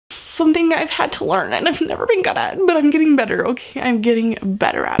something I've had to learn and I've never been good at, but I'm getting better, okay? I'm getting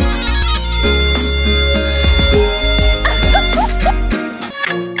better at it.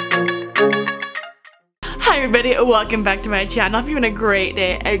 Hi everybody, welcome back to my channel. If you're having a great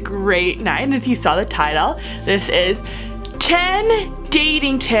day, a great night, and if you saw the title, this is 10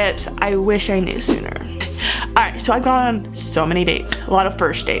 dating tips I wish I knew sooner. Alright, so I've gone on so many dates, a lot of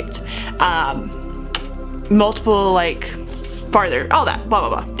first dates, multiple like farther, all that, blah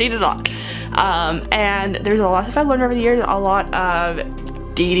blah blah, dated a lot. And there's a lot of stuff I've learned over the years, a lot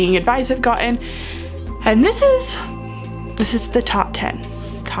of dating advice I've gotten, and this is the top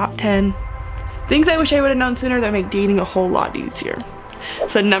 10 things I wish I would have known sooner that make dating a whole lot easier.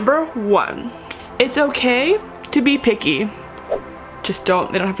 So number 1, it's okay to be picky. Just they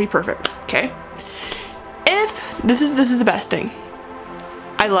don't have to be perfect, okay? If, this is the best thing.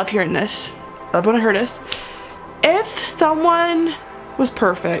 I love hearing this. I love when I heard this. If someone was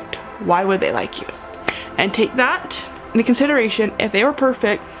perfect, why would they like you? And take that into consideration if they were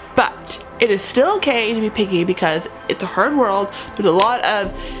perfect, but it is still okay to be picky because it's a hard world. There's a lot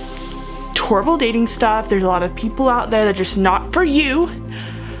of horrible dating stuff. There's a lot of people out there that are just not for you.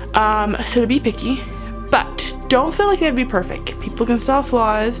 So to be picky, but don't feel like they have to be perfect. People can still have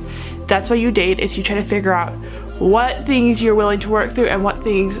flaws. That's why you date, is you try to figure out what things you're willing to work through and what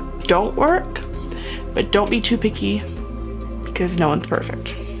things don't work. But don't be too picky because no one's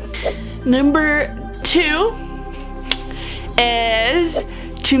perfect. Number 2 is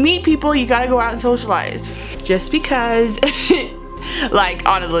to meet people, you gotta go out and socialize. Just because like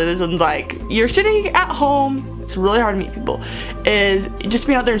honestly, this one's like, you're sitting at home, it's really hard to meet people, is just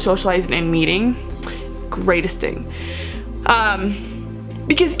being out there and socializing and meeting, greatest thing.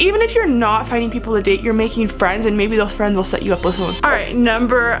 Because even if you're not finding people to date, you're making friends, and maybe those friends will set you up with someone. Alright,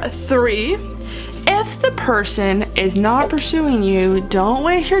 number 3, if the person is not pursuing you, don't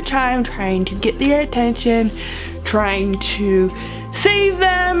waste your time trying to get their attention, trying to save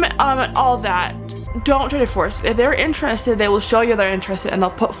them, all that. Don't try to force it. If they're interested, they will show you they're interested and they'll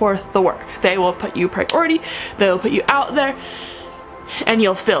put forth the work. They will put you priority, they'll put you out there, and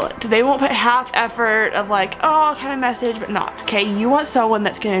you'll feel it. They won't put half effort of like, oh, kind of message, but not, okay? You want someone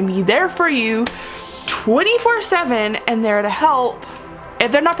that's gonna be there for you 24/7 and there to help.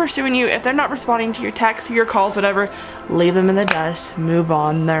 If they're not pursuing you, if they're not responding to your texts, your calls, whatever, leave them in the dust, move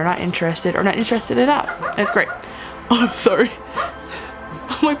on. They're not interested or not interested enough. It's great. Oh, I'm sorry.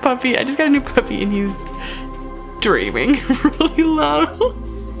 Oh, my puppy, I just got a new puppy and he's dreaming really loud.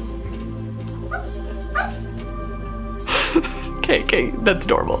 Okay, that's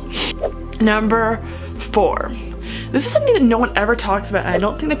adorable. Number 4. This is something that no one ever talks about, and I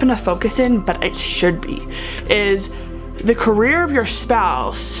don't think they put enough focus in, but it should be, is the career of your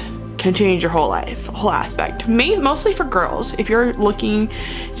spouse can change your whole life, whole aspect. Mostly for girls. If you're looking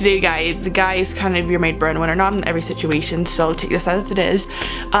to date a guy, the guy is kind of your main breadwinner, not in every situation, so take this as it is.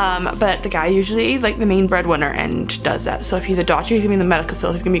 But the guy usually like the main breadwinner and does that. So if he's a doctor, he's gonna be in the medical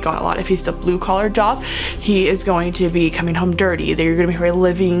field, he's gonna be gone a lot. If he's a blue collar job, he is going to be coming home dirty. You're gonna be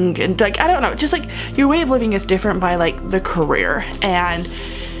living, and like, I don't know, just like your way of living is different by like the career and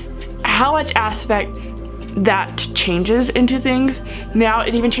how much aspect that changes into things. Now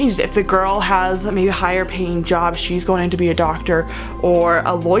it even changes. If the girl has maybe a higher paying job, she's going to be a doctor or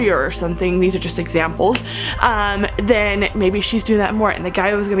a lawyer or something, these are just examples, then maybe she's doing that more, and the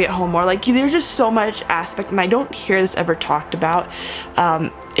guy was gonna be at home more. Like, there's just so much aspect, and I don't hear this ever talked about,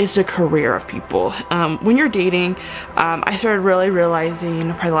 is the career of people. When you're dating, I started really realizing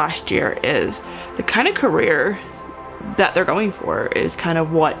probably last year is the kind of career that they're going for is kind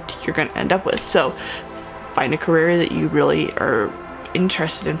of what you're gonna end up with. So find a career that you really are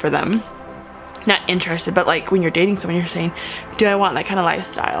interested in for them. Not interested, but like when you're dating someone, you're saying, do I want that kind of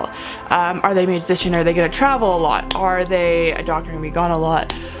lifestyle? Are they a musician? Are they gonna travel a lot? Are they a doctor and be gone a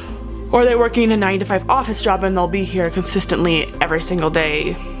lot? Or are they working a 9-to-5 office job and they'll be here consistently every single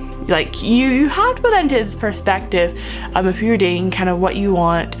day? Like, you have to put that into his perspective if you're dating, kind of what you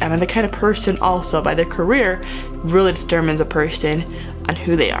want, and the kind of person also by their career really determines a person on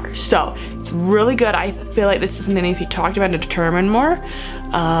who they are. So it's really good. I feel like this is something that needs to be talked about and determined more,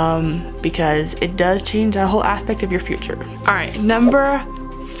 because it does change that whole aspect of your future. All right, number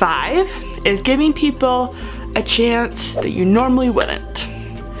 5 is giving people a chance that you normally wouldn't.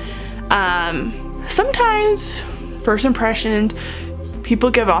 Sometimes first impressions,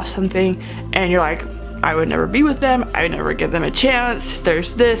 people give off something and you're like, I would never be with them, I would never give them a chance,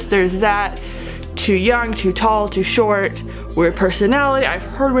 there's this, there's that, too young, too tall, too short, weird personality. I've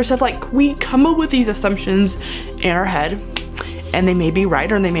heard weird stuff. Like, we come up with these assumptions in our head, and they may be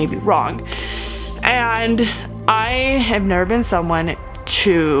right or they may be wrong. And I have never been someone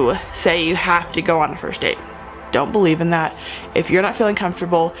to say you have to go on a first date. Don't believe in that. If you're not feeling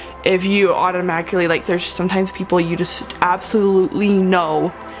comfortable, if you automatically, like, there's sometimes people you just absolutely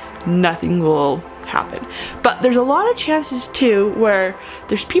know nothing will happen. But there's a lot of chances too where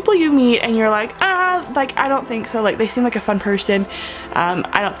there's people you meet and you're like, like, I don't think so. Like, they seem like a fun person.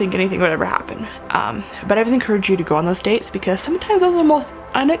 I don't think anything would ever happen. But I always encourage you to go on those dates, because sometimes those are the most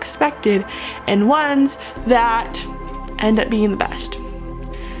unexpected and ones that end up being the best.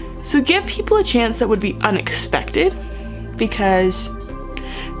 So give people a chance that would be unexpected, because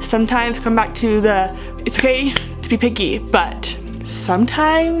sometimes, come back to the, it's okay to be picky, but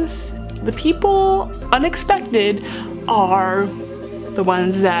sometimes the people unexpected are the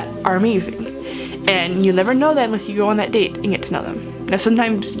ones that are amazing. And you'll never know that unless you go on that date and get to know them. Now,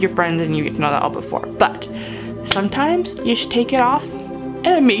 sometimes you're friends and you get to know that all before, but sometimes you should take it off and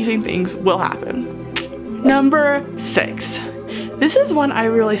amazing things will happen. Number 6. This is one I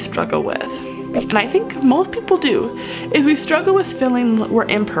really struggle with, and I think most people do, is we struggle with feeling we're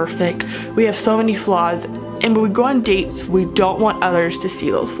imperfect, we have so many flaws, and when we go on dates, we don't want others to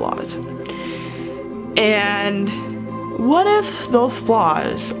see those flaws. And what if those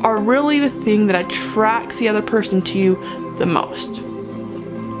flaws are really the thing that attracts the other person to you the most?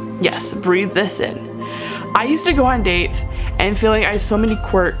 Yes, breathe this in. I used to go on dates and feeling I had so many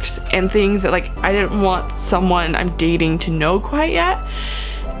quirks and things that, like, I didn't want someone I'm dating to know quite yet,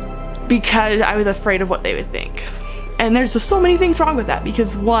 because I was afraid of what they would think. And there's just so many things wrong with that,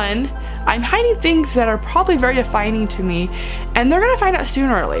 because one, I'm hiding things that are probably very defining to me, and they're gonna find out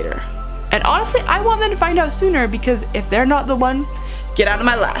sooner or later. And honestly, I want them to find out sooner, because if they're not the one, get out of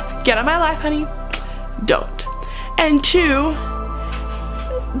my life. Get out of my life, honey. Don't. And 2,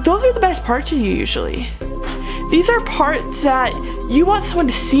 those are the best parts of you usually. These are parts that you want someone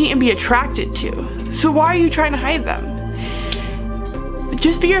to see and be attracted to. So why are you trying to hide them?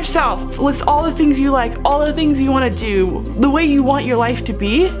 Just be yourself. List all the things you like, all the things you want to do, the way you want your life to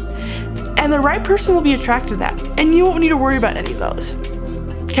be, and the right person will be attracted to that. And you won't need to worry about any of those.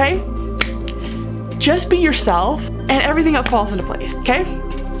 Okay? Just be yourself and everything else falls into place, okay?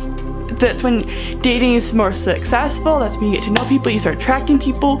 That's when dating is more successful. That's when you get to know people, you start attracting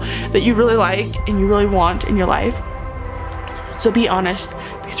people that you really like and you really want in your life. So be honest,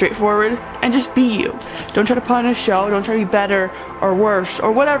 be straightforward, and just be you. Don't try to put on a show, don't try to be better or worse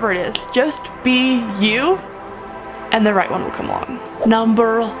or whatever it is. Just be you and the right one will come along.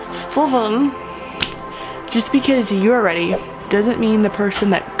 Number 7, just because you are ready doesn't mean the person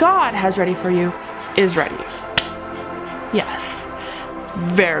that God has ready for you is ready. Yes.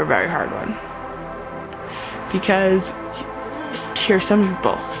 Very, very hard one, because here's some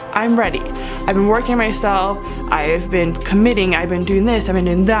people. I'm ready. I've been working on myself. I've been committing. I've been doing this. I've been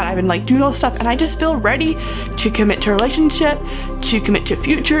doing that. I've been like doing all stuff, and I just feel ready to commit to a relationship, to commit to a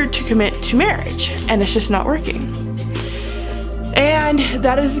future, to commit to marriage, and it's just not working. And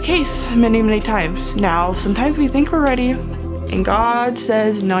that is the case many, many times. Now, sometimes we think we're ready, and God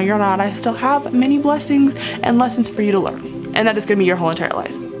says, no, you're not. I still have many blessings and lessons for you to learn. And that is going to be your whole entire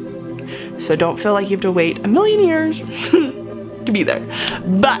life. So don't feel like you have to wait a million years to be there.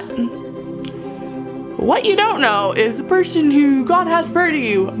 But what you don't know is the person who God has prepared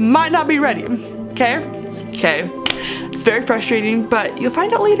you might not be ready. Okay? Okay. It's very frustrating, but you'll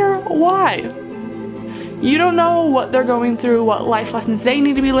find out later why. You don't know what they're going through, what life lessons they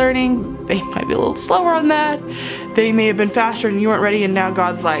need to be learning. They might be a little slower on that. They may have been faster and you weren't ready, and now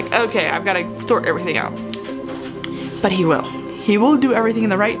God's like, okay, I've got to sort everything out. But he will. He will do everything in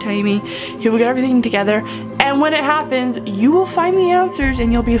the right timing. He will get everything together. And when it happens, you will find the answers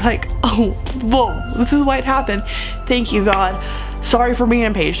and you'll be like, oh, whoa, this is why it happened. Thank you, God. Sorry for being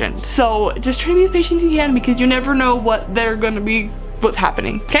impatient. So just try to be as patient as you can, because you never know what they're going to be, what's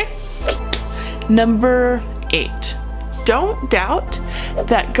happening, okay? Number 8. Don't doubt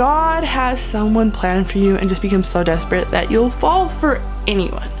that God has someone planned for you and just become so desperate that you'll fall for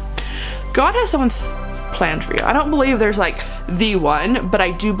anyone. God has someone's planned for you. I don't believe there's like the one, but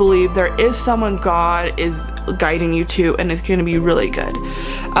I do believe there is someone God is guiding you to, and it's going to be really good.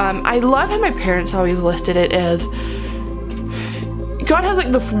 I love how my parents always listed it as God has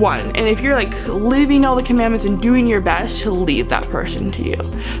like the one, and if you're like living all the commandments and doing your best, he'll lead that person to you.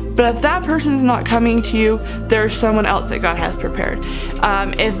 But if that person is not coming to you, there's someone else that God has prepared.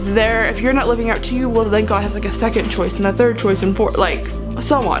 If you're not living out to you, well then God has like a second choice and a third choice and fourth, like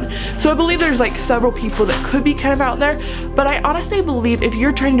so on. So I believe there's like several people that could be kind of out there, but I honestly believe if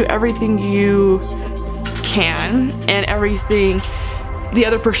you're trying to do everything you can and everything the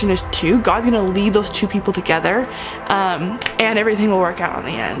other person is too. God's gonna lead those two people together, and everything will work out in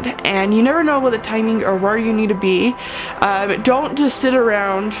the end. And you never know what the timing or where you need to be. Don't just sit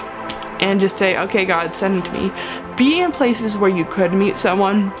around and just say, okay, God, send it to me. Be in places where you could meet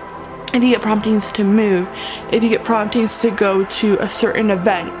someone. If you get promptings to move, if you get promptings to go to a certain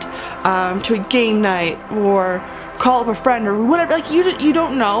event, to a game night, or call up a friend or whatever, like you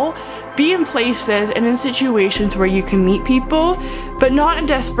don't know. Be in places and in situations where you can meet people, but not in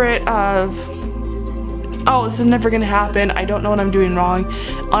desperate of, oh, this is never gonna happen, I don't know what I'm doing wrong.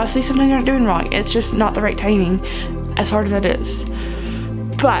 Honestly, sometimes you're not doing wrong, it's just not the right timing, as hard as that is.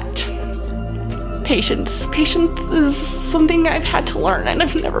 But patience is something I've had to learn and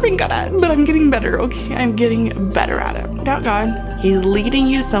I've never been good at, but I'm getting better, okay? I'm getting better at it. Doubt God, He's leading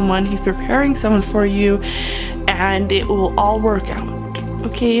you to someone, He's preparing someone for you, and it will all work out,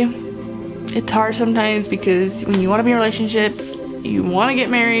 okay? It's hard sometimes because when you want to be in a relationship, you want to get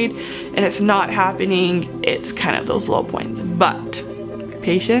married, and it's not happening, it's kind of those low points. But be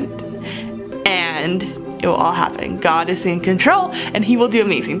patient, and it will all happen. God is in control, and He will do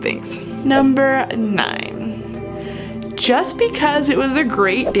amazing things. Number 9. Just because it was a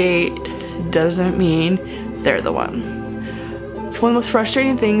great date doesn't mean they're the one. It's one of the most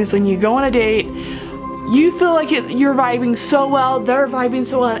frustrating things when you go on a date, you feel like you're vibing so well, they're vibing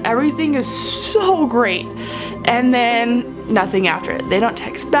so well, and everything is so great, and then nothing after it. They don't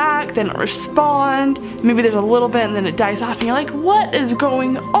text back, they don't respond, maybe there's a little bit and then it dies off and you're like, what is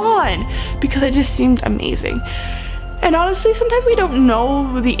going on? Because it just seemed amazing. And honestly, sometimes we don't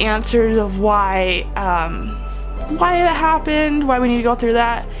know the answers of why that happened, why we need to go through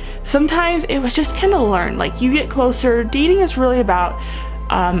that. Sometimes it was just kind of learned, like you get closer. Dating is really about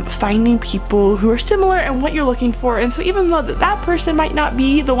finding people who are similar and what you're looking for, and so even though that person might not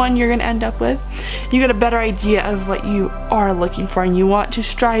be the one you're gonna end up with, you get a better idea of what you are looking for and you want to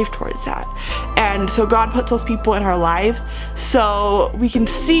strive towards that. And so God puts those people in our lives so we can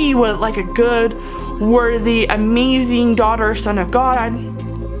see what like a good, worthy, amazing daughter or son of God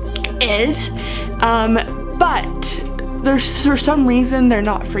is, but there's for some reason they're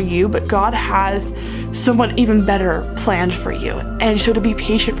not for you, but God has someone even better planned for you, and so to be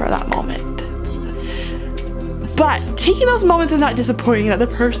patient for that moment. But taking those moments is not disappointing that the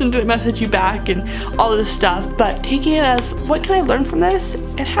person didn't message you back and all of this stuff, but taking it as, what can I learn from this,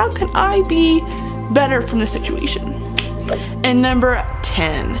 and how can I be better from this situation? And number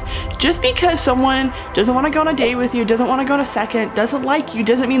 10, just because someone doesn't want to go on a date with you, doesn't want to go on a second, doesn't like you,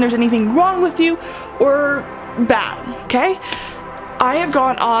 doesn't mean there's anything wrong with you or bad, okay? I have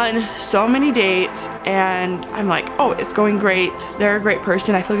gone on so many dates and I'm like, oh, it's going great, they're a great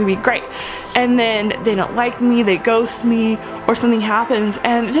person, I feel like it'd be great, and then they don't like me, they ghost me, or something happens,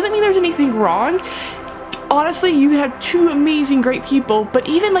 and it doesn't mean there's anything wrong. Honestly, you can have two amazing, great people, but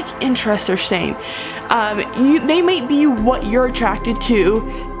even like interests are same. They might be what you're attracted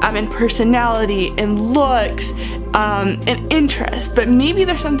to in personality and looks and interest, but maybe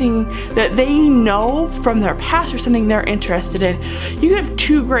there's something that they know from their past or something they're interested in. You can have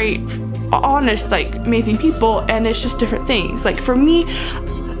two great, honest, like amazing people, and it's just different things. Like for me,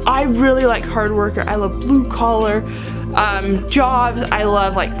 I really like hard worker. I love blue collar jobs. I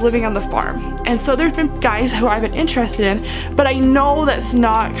love like living on the farm, and so there's been guys who I've been interested in, but I know that's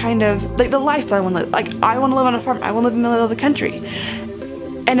not kind of like the lifestyle I want to live. Like I want to live on a farm, I want to live in the middle of the country,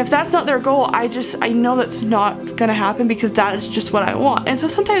 and if that's not their goal, I know that's not gonna happen because that is just what I want. And so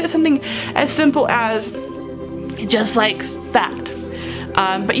sometimes it's something as simple as just like that,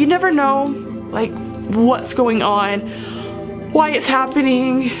 but you never know like what's going on, why it's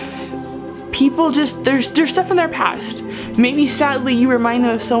happening. People just, there's stuff in their past. Maybe sadly you remind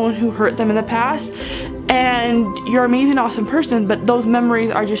them of someone who hurt them in the past, and you're an amazing, awesome person, but those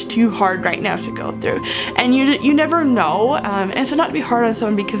memories are just too hard right now to go through. And you never know, and so not to be hard on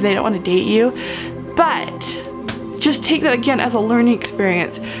someone because they don't want to date you, but just take that again as a learning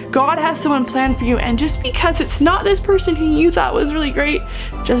experience. God has someone planned for you, and just because it's not this person who you thought was really great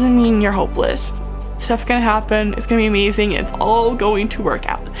doesn't mean you're hopeless. Stuff's gonna happen, it's gonna be amazing, it's all going to work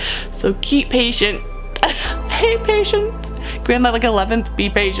out. So keep patient. I hate patience. Grand like 11th, be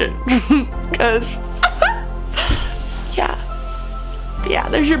patient. Cause yeah,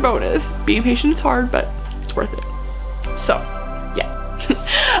 there's your bonus. Being patient is hard, but it's worth it. So yeah.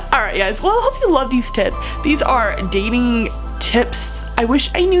 Alright guys, well I hope you love these tips. These are dating tips I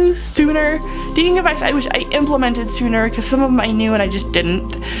wish I knew sooner. Dating advice I wish I implemented sooner, because some of them I knew and I just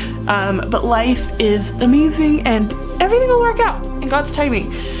didn't. But life is amazing and everything will work out in God's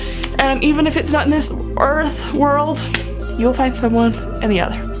timing. And even if it's not in this earth world, you'll find someone in the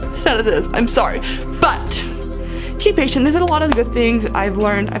other. Sad it is, I'm sorry. But keep patient. There's a lot of good things I've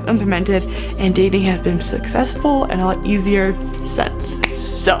learned, I've implemented, and dating has been successful and a lot easier since.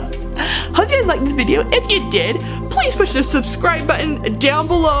 So, hope you guys liked this video. If you did, please push the subscribe button down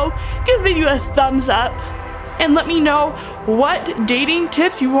below. Give this video a thumbs up. And let me know what dating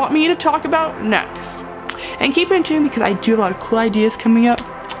tips you want me to talk about next. And keep in tune because I do have a lot of cool ideas coming up.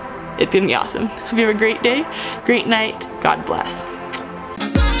 It's gonna be awesome. Hope you have a great day, great night. God bless.